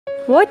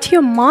what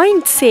your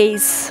mind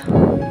says.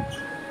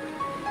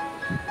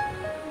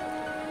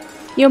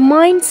 Your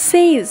mind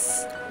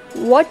says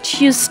what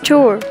you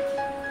store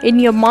in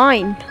your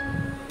mind.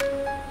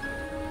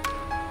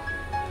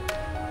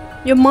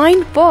 Your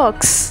mind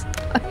works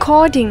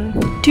according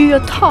to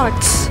your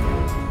thoughts.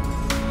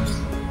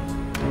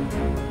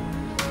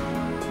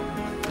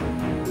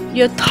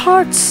 Your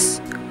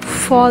thoughts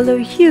follow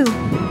you,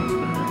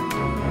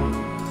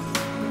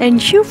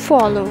 and you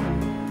follow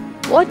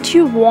what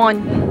you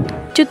want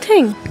to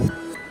think.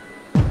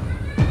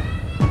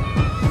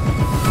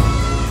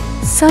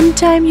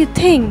 Sometimes you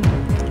think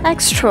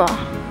extra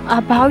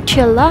about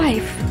your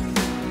life.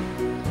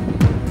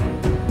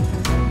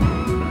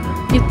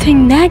 You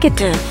think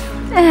negative,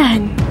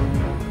 and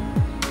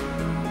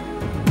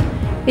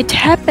it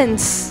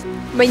happens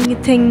when you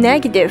think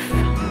negative.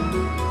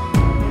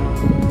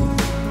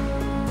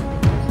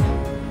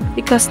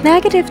 Because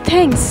negative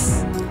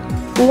things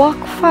walk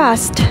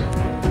fast.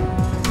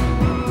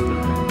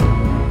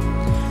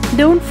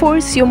 Don't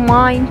force your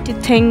mind to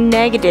think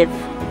negative.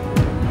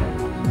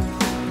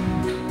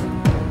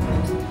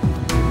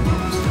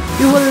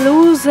 You will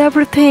lose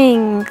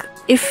everything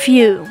if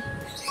you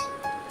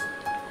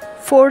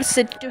force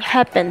it to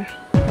happen.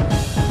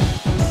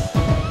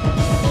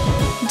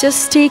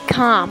 Just stay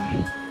calm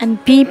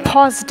and be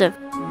positive.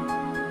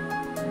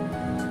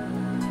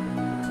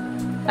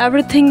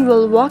 Everything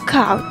will work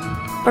out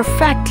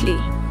perfectly.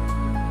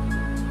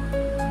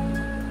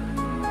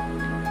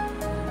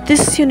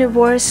 This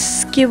universe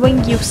is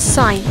giving you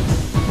sign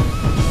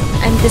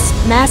and these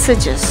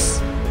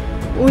messages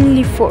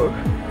only for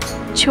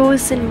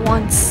chosen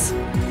ones.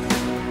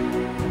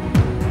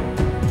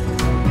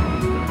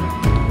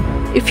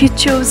 If you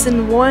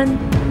chosen one,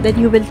 then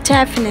you will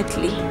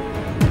definitely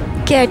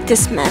get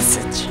this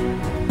message.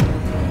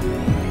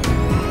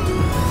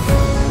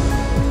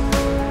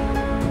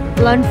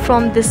 Learn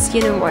from this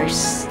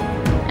universe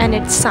and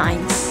its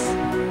signs.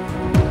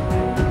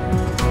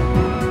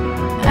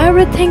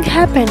 Everything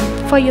happened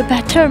for your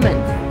betterment.